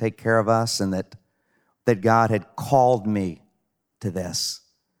was going to take care of us, and that God had called me to this.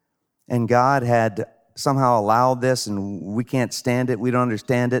 And God had somehow allowed this, and we can't stand it, we don't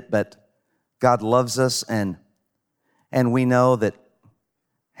understand it, but God loves us, and we know that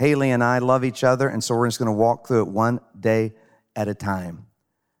Haley and I love each other, and so we're just going to walk through it one day at a time.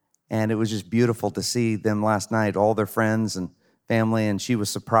 And it was just beautiful to see them last night, all their friends and family, and she was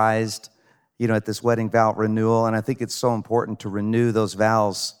surprised, you know, at this wedding vow renewal. And I think it's so important to renew those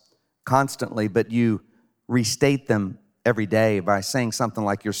vows constantly, but you restate them every day by saying something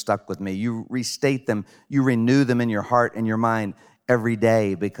like, you're stuck with me. You restate them, you renew them in your heart and your mind every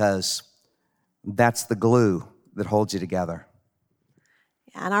day, because that's the glue that holds you together.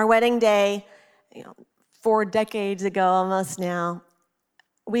 Yeah, on our wedding day, 4 decades ago almost now,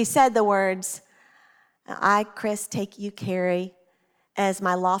 we said the words, I, Chris, take you, Carrie, as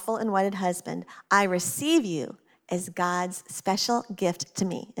my lawful and wedded husband. I receive you as God's special gift to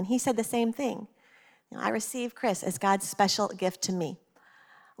me. And he said the same thing. I receive Chris as God's special gift to me.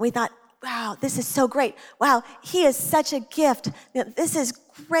 We thought, wow, this is so great. Wow, he is such a gift. This is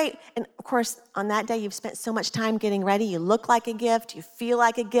great. And of course, on that day, you've spent so much time getting ready. You look like a gift. You feel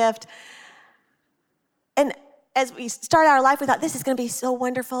like a gift. And as we start our life, we thought this is going to be so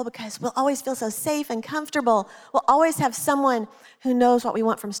wonderful because we'll always feel so safe and comfortable. We'll always have someone who knows what we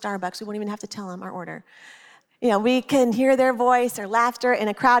want from Starbucks. We won't even have to tell them our order. We can hear their voice or laughter in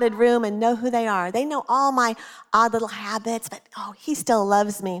a crowded room and know who they are. They know all my odd little habits, but he still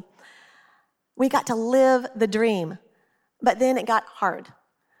loves me. We got to live the dream, but then it got hard.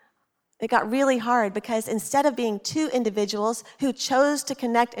 It got really hard because instead of being two individuals who chose to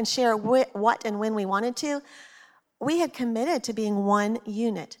connect and share what and when we wanted to, we had committed to being one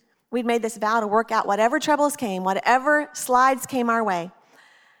unit. We'd made this vow to work out whatever troubles came, whatever slides came our way.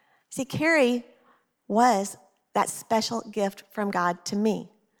 See, Carrie was that special gift from God to me.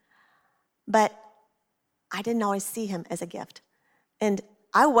 But I didn't always see him as a gift. And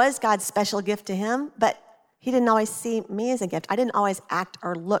I was God's special gift to him, but he didn't always see me as a gift. I didn't always act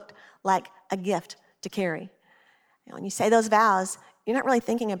or look like a gift to Carrie. When you say those vows, you're not really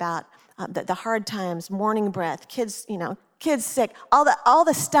thinking about the hard times, morning breath, kids sick, all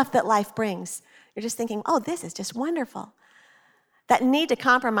the stuff that life brings. You're just thinking, this is just wonderful. That need to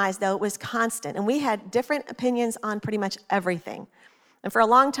compromise, though, was constant, and we had different opinions on pretty much everything. And for a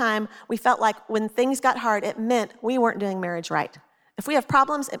long time, we felt like when things got hard, it meant we weren't doing marriage right. If we have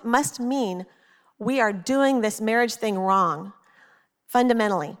problems, it must mean we are doing this marriage thing wrong,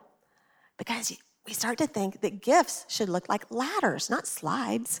 fundamentally. Because we start to think that gifts should look like ladders, not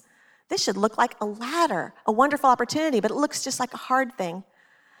slides. This should look like a ladder, a wonderful opportunity, but it looks just like a hard thing.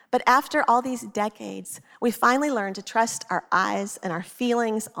 But after all these decades, we finally learned to trust our eyes and our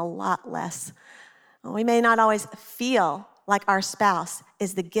feelings a lot less. We may not always feel like our spouse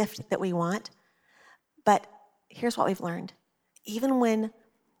is the gift that we want, but here's what we've learned. Even when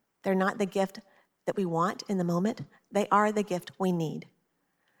they're not the gift that we want in the moment, they are the gift we need.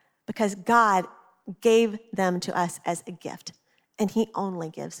 Because God gave them to us as a gift, and he only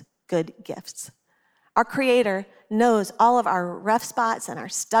gives good gifts. Our Creator knows all of our rough spots and our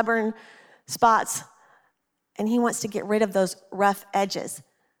stubborn spots, and he wants to get rid of those rough edges.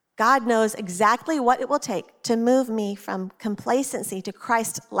 God knows exactly what it will take to move me from complacency to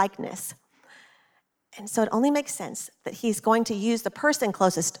Christ-likeness. And so it only makes sense that he's going to use the person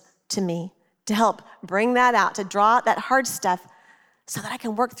closest to me to help bring that out, to draw out that hard stuff so that I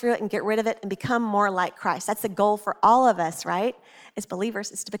can work through it and get rid of it and become more like Christ. That's the goal for all of us, right? As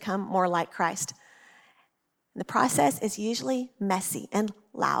believers, is to become more like Christ. The process is usually messy and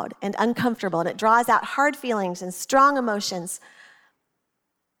loud and uncomfortable, and it draws out hard feelings and strong emotions.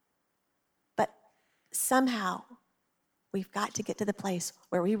 But somehow, we've got to get to the place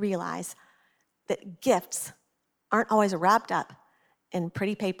where we realize that gifts aren't always wrapped up in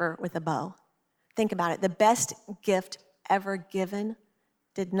pretty paper with a bow. Think about it. The best gift ever given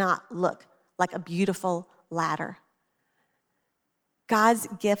did not look like a beautiful ladder. God's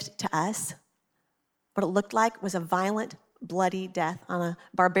gift to us, what it looked like was a violent, bloody death on a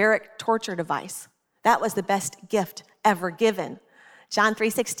barbaric torture device. That was the best gift ever given. John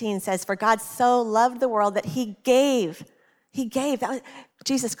 3:16 says, "For God so loved the world that he gave. That was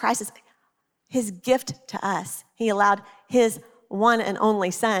Jesus Christ is his gift to us. He allowed his one and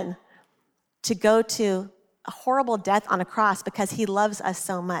only son to go to a horrible death on a cross because he loves us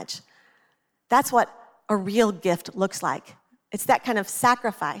so much. That's what a real gift looks like. It's that kind of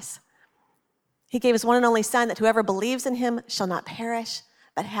sacrifice. He gave his one and only son that whoever believes in him shall not perish,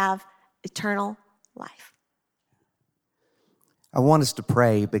 but have eternal life." I want us to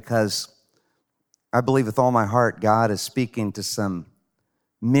pray because I believe with all my heart God is speaking to some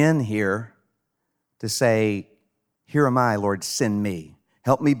men here to say, "Here am I, Lord, send me.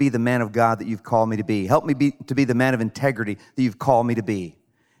 Help me be the man of God that you've called me to be. Help me to be the man of integrity that you've called me to be.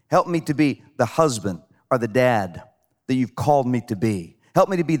 Help me to be the husband or the dad that you've called me to be. Help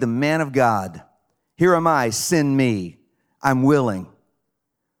me to be the man of God. Here am I, send me. I'm willing.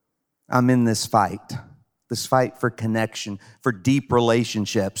 I'm in this fight for connection, for deep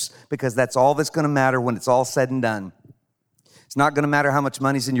relationships, because that's all that's going to matter when it's all said and done. It's not going to matter how much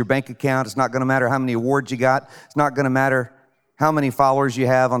money's in your bank account. It's not going to matter how many awards you got. It's not going to matter how many followers you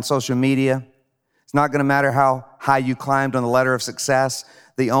have on social media. It's not going to matter how high you climbed on the ladder of success.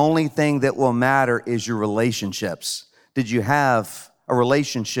 The only thing that will matter is your relationships. Did you have a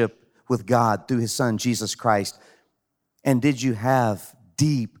relationship with God through his son, Jesus Christ? And did you have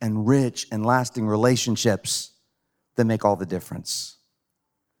deep and rich and lasting relationships that make all the difference?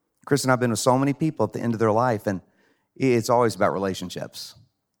 Chris and I have been with so many people at the end of their life, and it's always about relationships.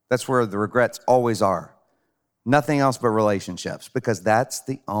 That's where the regrets always are. Nothing else but relationships, because that's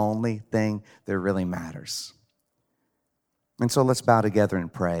the only thing that really matters. And so let's bow together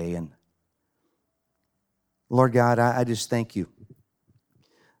and pray. And Lord God, I just thank you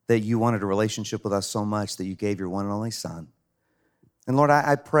that you wanted a relationship with us so much that you gave your one and only Son. And Lord,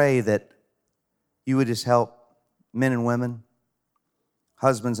 I pray that you would just help men and women,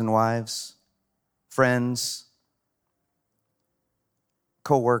 husbands and wives, friends,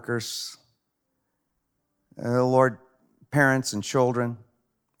 co-workers, Lord, parents and children,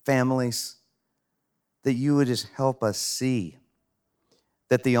 families, that you would just help us see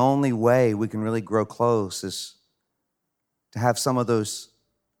that the only way we can really grow close is to have some of those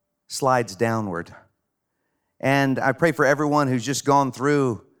slides downward. And I pray for everyone who's just gone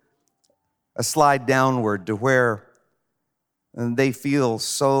through a slide downward to where they feel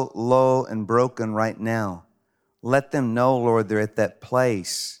so low and broken right now. Let them know, Lord, they're at that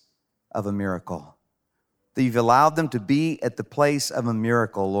place of a miracle. That you've allowed them to be at the place of a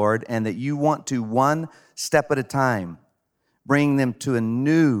miracle, Lord, and that you want to, one step at a time, bring them to a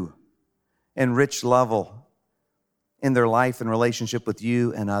new and rich level in their life and relationship with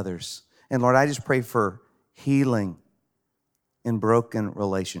you and others. And Lord, I just pray for healing in broken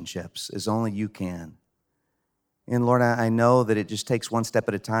relationships as only you can. And Lord, I know that it just takes one step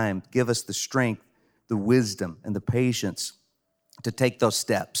at a time. Give us the strength, the wisdom, and the patience to take those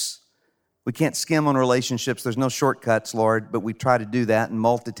steps. We can't skim on relationships. There's no shortcuts, Lord, but we try to do that and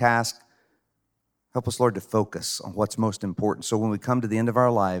multitask. Help us, Lord, to focus on what's most important. So when we come to the end of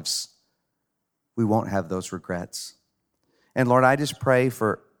our lives, we won't have those regrets. And Lord, I just pray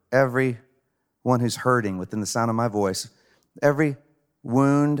for everyone who's hurting within the sound of my voice, every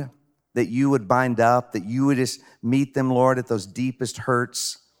wound that you would bind up, that you would just meet them, Lord, at those deepest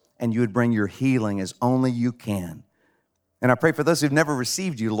hurts, and you would bring your healing as only you can. And I pray for those who've never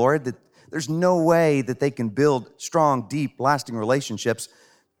received you, Lord, that there's no way that they can build strong, deep, lasting relationships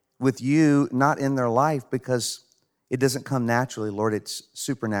with you not in their life because it doesn't come naturally, Lord. It's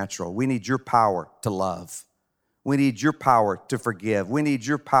supernatural. We need your power to love. We need your power to forgive. We need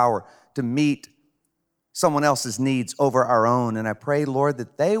your power to meet someone else's needs over our own. And I pray, Lord,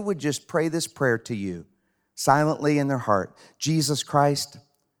 that they would just pray this prayer to you silently in their heart. Jesus Christ,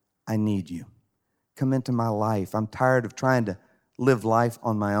 I need you. Come into my life. I'm tired of trying to live life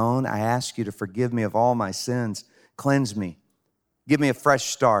on my own. I ask you to forgive me of all my sins. Cleanse me. Give me a fresh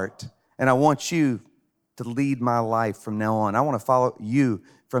start. And I want you to lead my life from now on. I want to follow you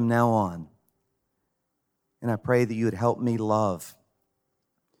from now on. And I pray that you would help me love.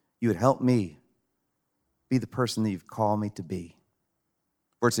 You would help me be the person that you've called me to be.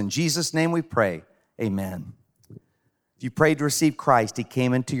 For it's in Jesus' name we pray. Amen. If you prayed to receive Christ, he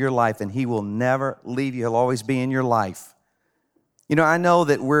came into your life and he will never leave you. He'll always be in your life. You know, I know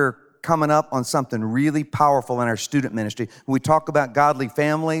that we're coming up on something really powerful in our student ministry. When we talk about godly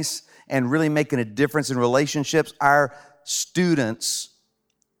families and really making a difference in relationships, our students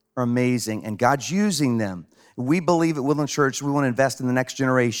are amazing and God's using them. We believe at Woodland Church, we want to invest in the next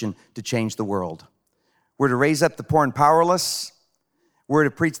generation to change the world. We're to raise up the poor and powerless. We're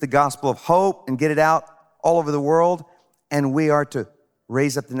to preach the gospel of hope and get it out all over the world. And we are to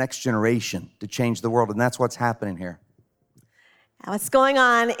raise up the next generation to change the world. And that's what's happening here. Now, what's going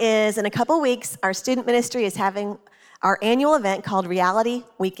on is in a couple weeks, our student ministry is having our annual event called Reality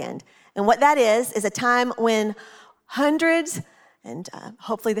Weekend. And what that is a time when hundreds, and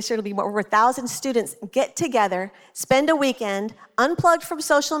hopefully this year it'll be over 1,000 students get together, spend a weekend, unplugged from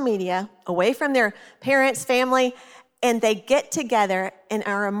social media, away from their parents, family, and they get together and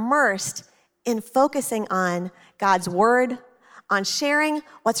are immersed in focusing on God's word, on sharing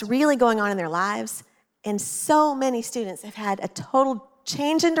what's really going on in their lives. And so many students have had a total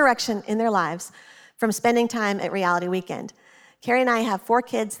change in direction in their lives from spending time at Reality Weekend. Carrie and I have 4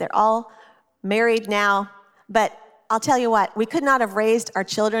 kids. They're all married now. But I'll tell you what, we could not have raised our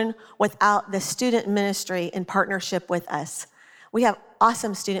children without the student ministry in partnership with us. We have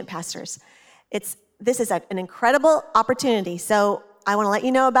awesome student pastors. This is an incredible opportunity. So I want to let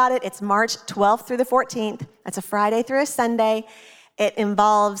you know about it. It's March 12th through the 14th. That's a Friday through a Sunday. It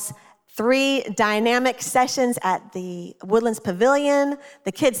involves 3 dynamic sessions at the Woodlands Pavilion.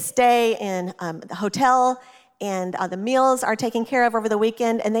 The kids stay in the hotel, and the meals are taken care of over the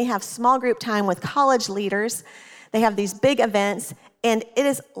weekend, and they have small group time with college leaders. They have these big events, and it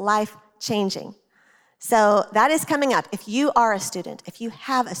is life-changing. So that is coming up. If you are a student, if you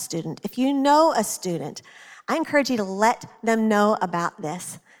have a student, if you know a student, I encourage you to let them know about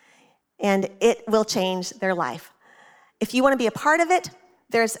this, and it will change their life. If you want to be a part of it,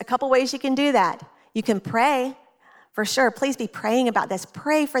 there's a couple ways you can do that. You can pray, for sure. Please be praying about this.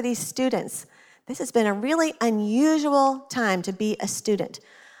 Pray for these students. This has been a really unusual time to be a student.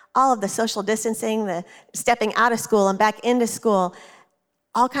 All of the social distancing, the stepping out of school and back into school,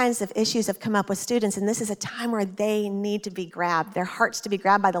 all kinds of issues have come up with students, and this is a time where they need to be grabbed, their hearts to be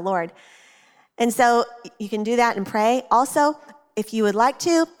grabbed by the Lord. And so you can do that and pray. Also, if you would like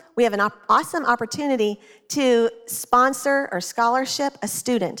to, we have an awesome opportunity to sponsor or scholarship a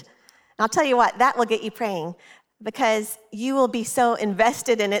student. And I'll tell you what, that will get you praying, because you will be so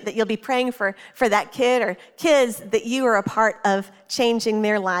invested in it that you'll be praying for that kid or kids that you are a part of changing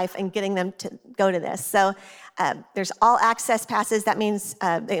their life and getting them to go to this. So there's all access passes. That means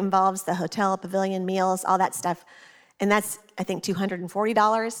it involves the hotel, pavilion, meals, all that stuff. And that's, I think,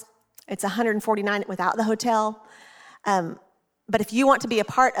 $240. It's $149 without the hotel. But if you want to be a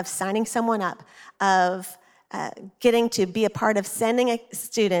part of signing someone up, of getting to be a part of sending a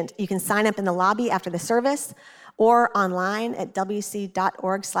student, you can sign up in the lobby after the service or online at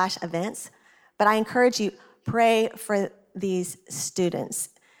wc.org/events. But I encourage you, pray for these students.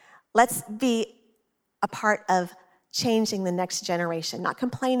 Let's be a part of changing the next generation, not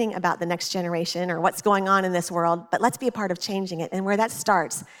complaining about the next generation or what's going on in this world, but let's be a part of changing it. And where that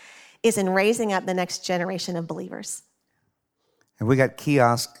starts is in raising up the next generation of believers. And we got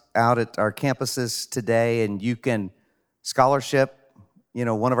kiosks out at our campuses today, and you can scholarship,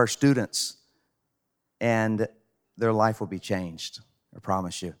 one of our students, and their life will be changed. I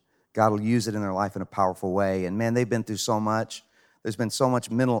promise you. God will use it in their life in a powerful way. And man, they've been through so much. There's been so much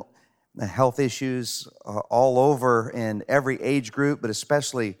mental health issues all over in every age group, but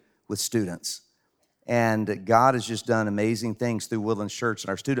especially with students. And God has just done amazing things through Woodlands Church, and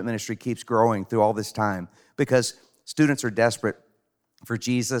our student ministry keeps growing through all this time because students are desperate for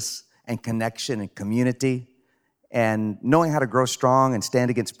Jesus and connection and community and knowing how to grow strong and stand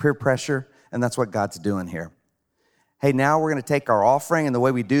against peer pressure, and that's what God's doing here. Hey, now we're going to take our offering, and the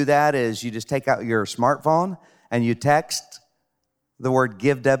way we do that is you just take out your smartphone and you text the word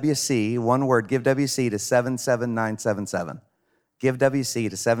Give WC, one word, Give WC to 77977. Give WC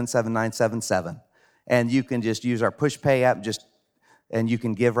to 77977. And you can just use our Push Pay app, and you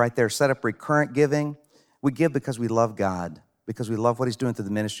can give right there. Set up recurrent giving. We give because we love God, because we love what He's doing through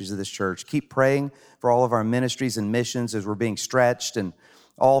the ministries of this church. Keep praying for all of our ministries and missions as we're being stretched, and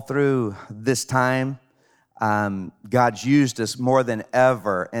all through this time, God's used us more than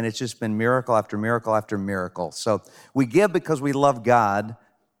ever, and it's just been miracle after miracle after miracle. So we give because we love God,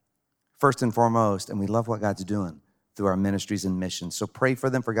 first and foremost, and we love what God's doing through our ministries and missions. So pray for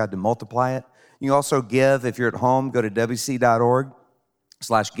them, for God to multiply it. You can also give. If you're at home, go to wc.org/give,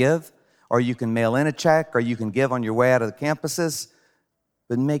 or you can mail in a check, or you can give on your way out of the campuses,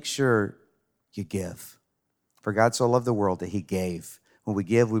 but make sure you give. For God so loved the world that He gave. When we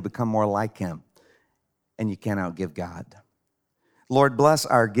give, we become more like Him. And you can't outgive God. Lord, bless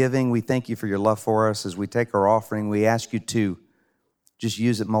our giving. We thank You for Your love for us. As we take our offering, we ask You to just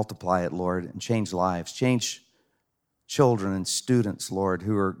use it, multiply it, Lord, and change lives. Change children and students, Lord,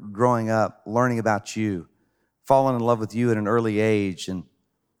 who are growing up, learning about You, falling in love with You at an early age. And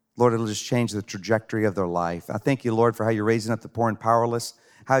Lord, it'll just change the trajectory of their life. I thank You, Lord, for how You're raising up the poor and powerless,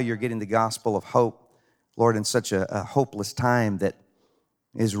 how You're getting the gospel of hope, Lord, in such a hopeless time that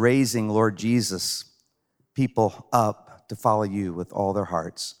is raising, Lord Jesus, people up to follow You with all their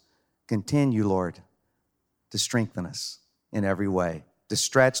hearts. Continue, Lord, to strengthen us in every way, to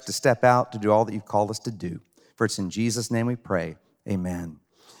stretch, to step out, to do all that You've called us to do. For it's in Jesus' name we pray. Amen.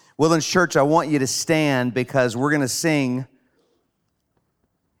 Woodlands Church, I want you to stand because we're going to sing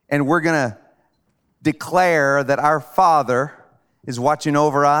and we're going to declare that our Father is watching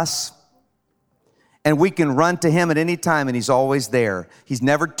over us, and we can run to Him at any time, and He's always there. He's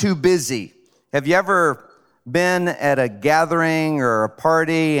never too busy. Have you ever been at a gathering or a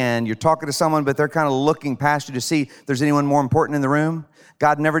party and you're talking to someone, but they're kind of looking past you to see if there's anyone more important in the room?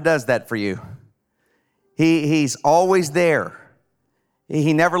 God never does that for you. He's always there.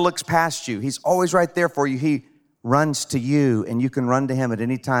 He never looks past you. He's always right there for you. He runs to you, and you can run to Him at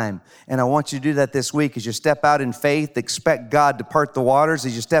any time. And I want you to do that this week. As you step out in faith, expect God to part the waters.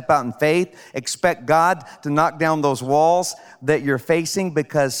 As you step out in faith, expect God to knock down those walls that you're facing,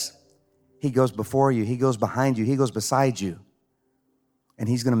 because He goes before you, He goes behind you, He goes beside you, and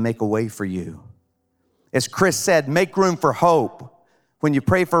He's going to make a way for you. As Chris said, make room for hope. When you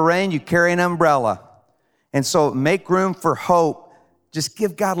pray for rain, you carry an umbrella. And so make room for hope. Just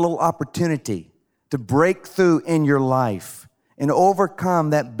give God a little opportunity to break through in your life and overcome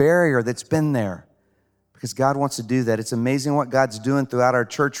that barrier that's been there, because God wants to do that. It's amazing what God's doing throughout our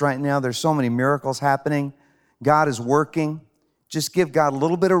church right now. There's so many miracles happening. God is working. Just give God a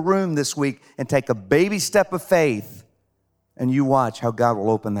little bit of room this week and take a baby step of faith, and you watch how God will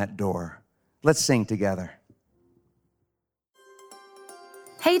open that door. Let's sing together.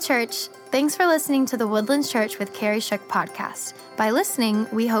 Hey, church. Thanks for listening to the Woodlands Church with Carrie Shook podcast. By listening,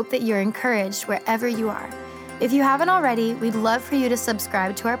 we hope that you're encouraged wherever you are. If you haven't already, we'd love for you to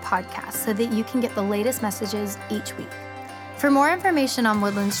subscribe to our podcast so that you can get the latest messages each week. For more information on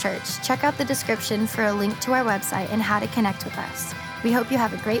Woodlands Church, check out the description for a link to our website and how to connect with us. We hope you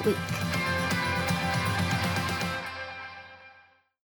have a great week.